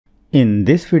In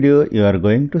this video, you are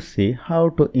going to see how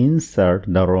to insert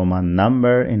the Roman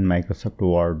number in Microsoft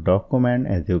Word document,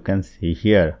 as you can see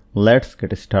here. Let's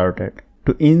get started.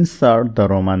 To insert the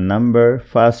Roman number,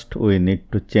 first we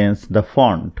need to change the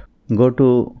font. Go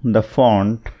to the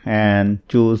font and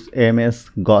choose MS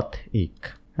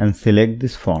Gothic and select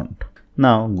this font.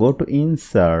 Now go to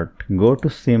Insert, go to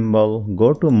Symbol,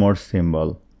 go to More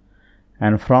Symbol,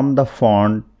 and from the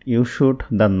font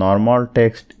the normal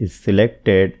text is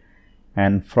selected,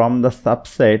 and from the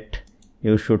subset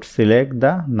you should select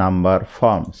the number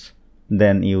forms.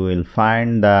 Then you will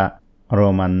find the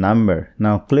Roman number.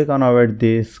 Now click on over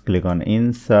this, click on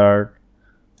Insert,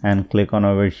 and click on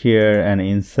over here and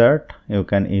insert. You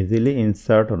can easily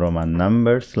insert Roman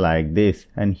numbers like this,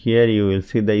 and here you will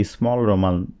see the small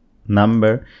Roman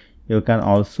number. You can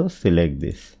also select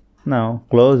this. Now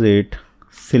close it,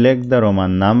 select the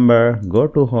Roman number, go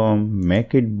to home,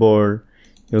 make it bold.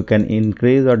 You can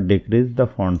increase or decrease the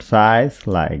font size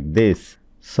like this.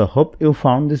 So hope you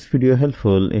found this video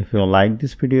helpful. If you like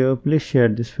this video, please share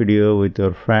this video with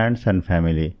your friends and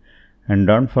family, and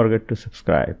don't forget to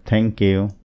subscribe. Thank you.